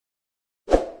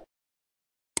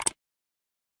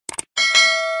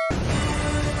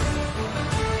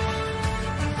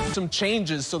some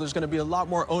changes, so there's going to be a lot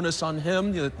more onus on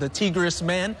him, the Tigres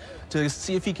man, to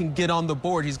see if he can get on the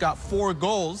board. He's got 4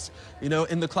 goals, you know,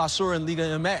 in the Clausura and Liga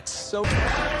MX. So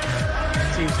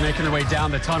teams making their way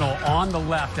down the tunnel on the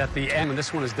left at the end. When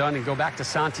this one is done, and go back to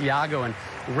Santiago and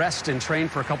rest and train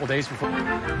for a couple days before.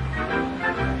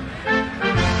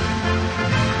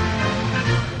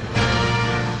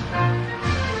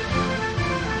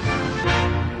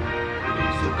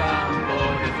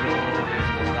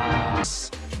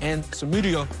 And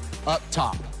Samudio up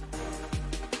top,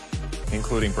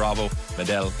 including Bravo,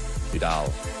 Medel,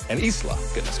 Vidal, and Isla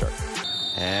getting a start.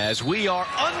 As we are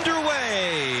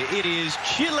underway, it is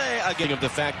Chile again, of the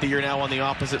fact that you're now on the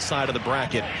opposite side of the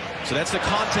bracket. So that's the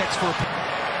context for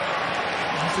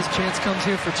this chance comes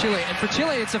here for Chile, and for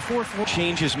Chile it's a 4-4.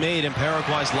 Changes made in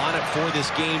Paraguay's lineup for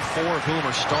this game, 4 of whom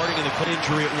are starting in the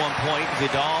injury at one point.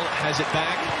 Vidal has it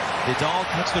back. Vidal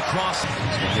cuts the cross.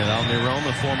 Miguel Almiron,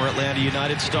 the former Atlanta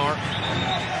United star.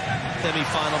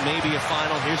 Semi-final, maybe a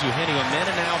final. Here's Eugenio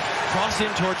Mena now. Cross in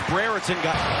towards Brereton.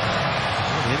 Got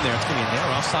in there. It's going to be a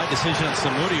narrow offside decision on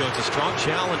Samudio. It's a strong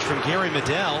challenge from Gary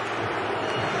Medel.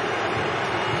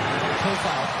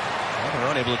 Profile.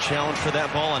 Almiron able to challenge for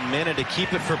that ball on Mena to keep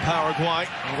it for Paraguay.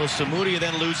 Although Samudio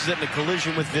then loses it in a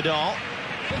collision with Vidal.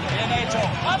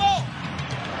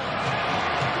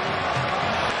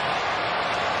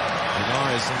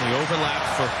 Is in the overlap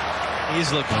for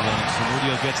Isla.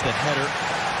 Samudio gets the header.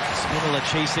 Spinola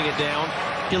chasing it down.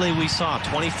 Chile we saw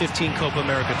 2015 Copa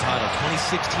America title,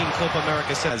 2016 Copa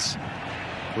America says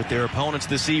with their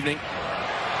opponents this evening.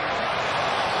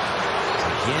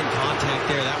 Again, contact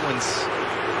there. That one's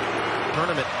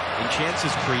tournament and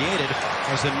chances created.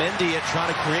 Arzamendia trying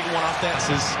to create one off that.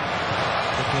 This is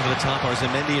looking over the top.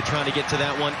 Arzamendia trying to get to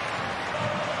that one.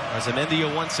 Arzamendia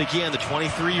once again, the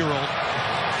 23-year-old.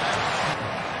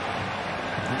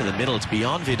 Into the middle, it's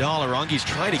beyond Vidal. Arangui's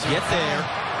trying to get there.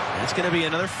 And it's going to be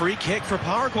another free kick for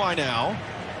Paraguay now.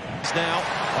 It's now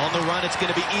on the run. It's going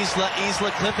to be Isla.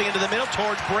 Isla clipping into the middle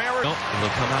towards Brereton.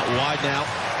 It'll come out wide now.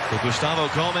 So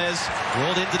Gustavo Gomez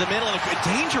rolled into the middle. A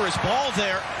dangerous ball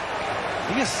there.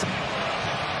 Yes.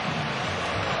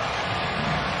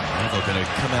 They're going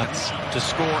to come out to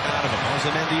score out of it.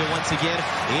 Arzamendia once again.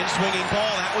 In swinging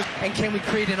ball. That was. And can we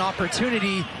create an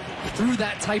opportunity through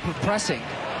that type of pressing?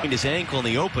 His ankle in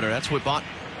the opener. That's what brought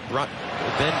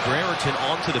Ben Brereton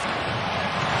onto the.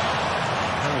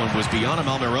 That one was beyond him.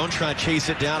 Almiron trying to chase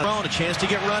it down. A chance to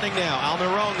get running now.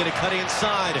 Almiron going to cut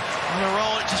inside.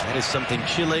 Almiron just. That is something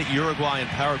Chile, Uruguay, and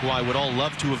Paraguay would all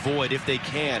love to avoid if they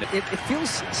can. It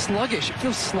feels sluggish. It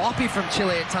feels sloppy from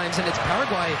Chile at times, and it's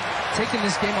Paraguay taking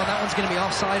this game on. That one's going to be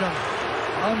offside on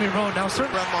Almiron. Now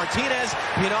certainly Martinez,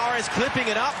 Pinares clipping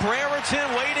it up.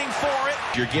 Brereton waiting for it.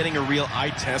 You're getting a real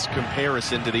eye test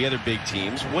comparison to the other big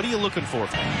teams. What are you looking for?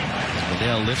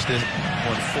 Medel lifts this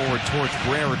one forward towards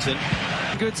Brereton.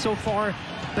 Good so far,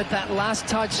 but that last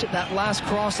touch, that last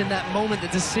cross in that moment, the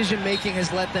decision making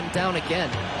has let them down again.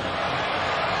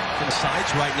 To the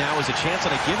sides right now is a chance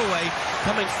on a giveaway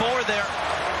coming forward there.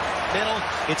 Middle,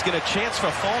 it's going to chance for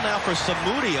a fall now for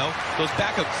Samudio. Goes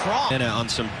back across. And on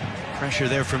some pressure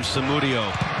there from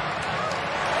Samudio.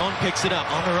 Almiron picks it up.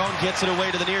 Almiron gets it away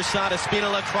to the near side of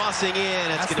Spinola, crossing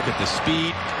in. It's going to get the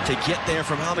speed to get there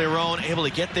from Almiron, able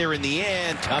to get there in the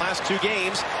end. Last 2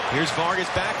 games. Here's Vargas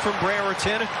back from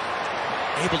Brereton.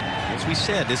 Able, as we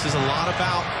said, this is a lot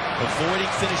about avoiding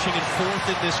finishing in 4th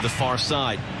in this. The far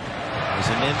side. There's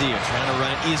Amendia trying to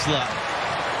run Isla.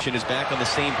 Is back on the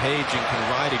same page and can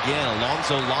ride again.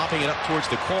 Alonso lobbing it up towards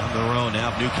the corner. Almiron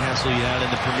now Newcastle United in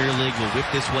the Premier League will whip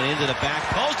this one into the back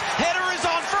post. Header is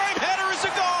on frame. Header is a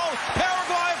goal.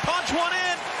 Paraguay punch one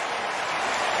in.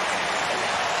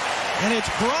 And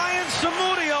it's Braian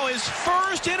Samudio, his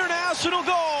first international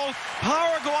goal.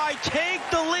 Paraguay take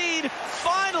the lead,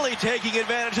 finally taking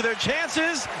advantage of their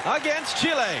chances against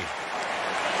Chile.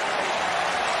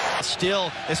 Still,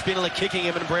 Espinola kicking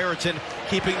him and Brereton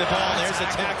keeping the ball. There's a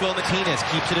tackle. Martinez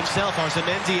keeps it himself.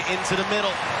 Arzamendia into the middle.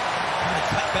 Trying to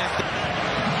cut back.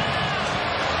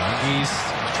 He's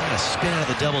trying to spin out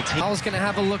of the double team. Ball's going to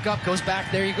have a look up. Goes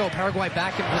back. There you go. Paraguay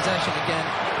back in possession again.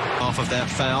 Off of that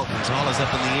foul. Gonzalez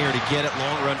up in the air to get it.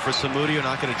 Long run for Samudio.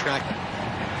 Not going to track.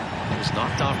 It was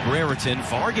knocked off Brereton.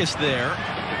 Vargas there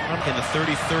in the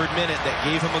 33rd minute that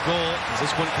gave him a goal. As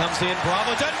this one comes in,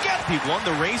 Bravo doesn't get it. He won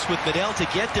the race with Medel to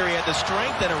get there. He had the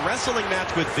strength and a wrestling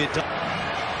match with Vidal.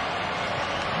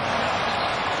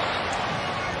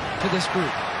 To this group.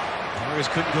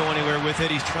 Vargas couldn't go anywhere with it.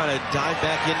 He's trying to dive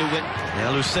back into it.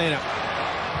 Now Lucena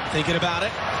thinking about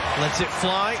it. Lets it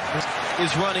fly.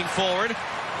 Is running forward.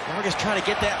 Vargas trying to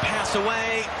get that pass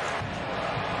away.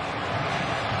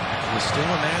 There's still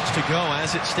a match to go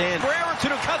as it stands.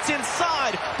 Brereton cuts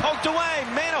inside, poked away.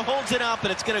 Mena holds it up,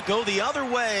 and it's going to go the other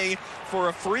way for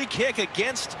a free kick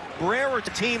against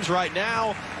Brereton. Teams right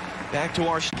now. Back to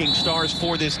our King Stars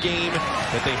for this game,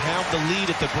 but they have the lead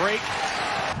at the break.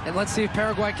 And let's see if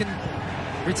Paraguay can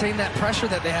retain that pressure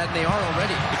that they had, and they are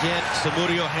already. Again,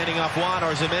 Samudio handing off wide.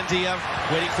 Arzamendia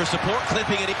waiting for support,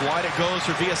 clipping it. Wide it goes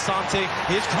for Villasante.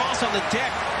 His cross on the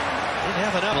deck. Didn't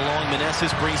have enough. Along, Meneses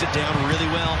brings it down really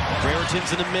well. Brereton's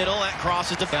in the middle. That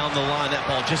crosses to down the line. That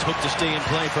ball just hooked to stay in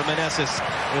play for Meneses.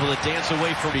 Able to dance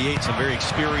away from the 8. Some very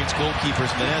experienced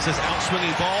goalkeepers. Meneses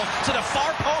out-swinging ball to the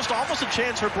far post. Almost a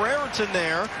chance for Brereton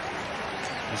there.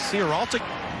 You see Heralta.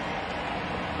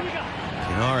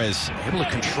 Pinares able to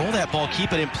control that ball,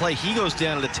 keep it in play. He goes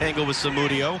down to the tangle with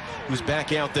Samudio, who's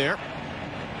back out there.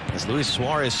 As Luis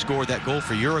Suarez scored that goal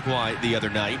for Uruguay the other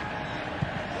night.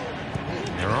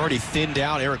 They're already thinned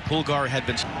out. Eric Pulgar had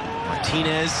been...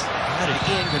 Martinez got it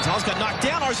in. Gonzalez got knocked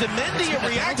down. Arzamendia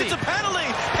reacted to penalty.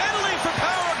 Penalty for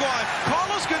Paraguay.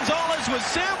 Carlos Gonzalez was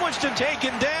sandwiched and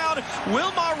taken down.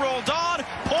 Wilmar Roldan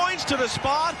points to the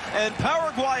spot, and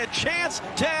Paraguay a chance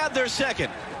to add their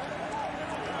second.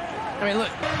 I mean, look.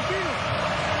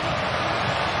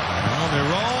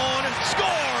 Almiron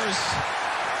scores!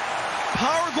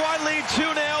 Paraguay lead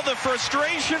 2-0. The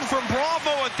frustration from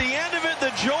Bravo at the end of it.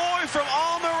 The joy from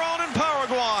Almiron and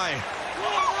Paraguay.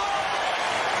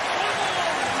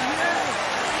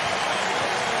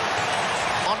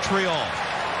 Montreal.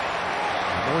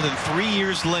 More than 3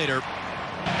 years later.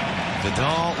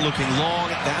 Vidal looking long.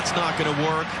 That's not going to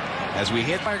work. As we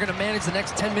hit, We're going to manage the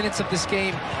next 10 minutes of this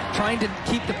game, trying to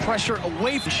keep the pressure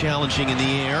away from... Challenging in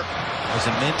the air. There's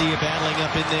a Mendy battling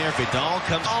up in there. Vidal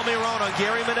comes. Almiron on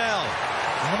Gary Medel.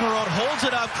 Almiron holds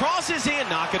it up, crosses in.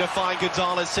 Not going to find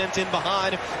Gonzalez, sent in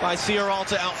behind by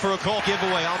Sierralta, out for a goal.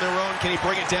 Giveaway. Almiron, can he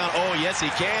bring it down? Oh, yes, he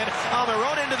can.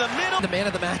 Almiron into the middle. The man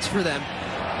of the match for them.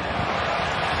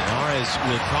 Pinares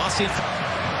will cross in.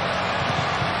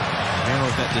 Now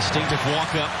with that distinctive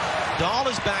walk-up. Dahl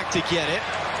is back to get it.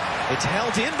 It's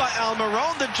held in by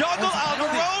Almiron. The juggle.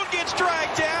 Almiron gets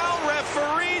dragged down.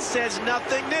 Referee says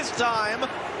nothing this time.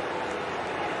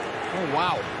 Oh,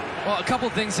 wow. Well, a couple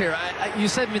things here. You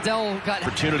said Medel got...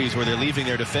 Opportunities where they're leaving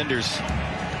their defenders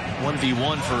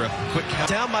 1v1 for a quick count.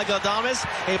 Down by Galdames.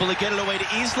 Able to get it away to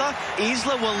Isla.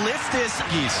 Isla will lift this.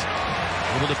 He's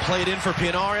able to play it in for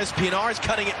Pinares. Pinares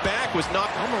cutting it back. Was not...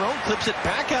 Almiron clips it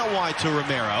back out wide to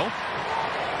Romero.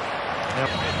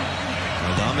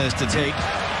 Galdames to take...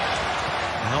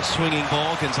 Out-swinging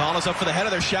ball. Gonzalez up for the header.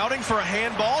 They're shouting for a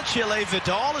handball. Chile.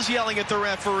 Vidal is yelling at the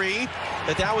referee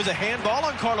that was a handball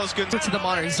on Carlos Gonzalez. To the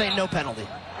monitor. He's saying no penalty.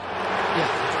 Yeah.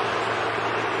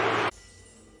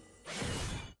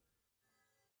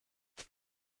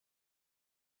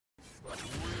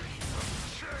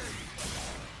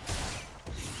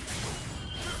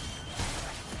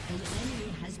 An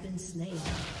enemy has been slain.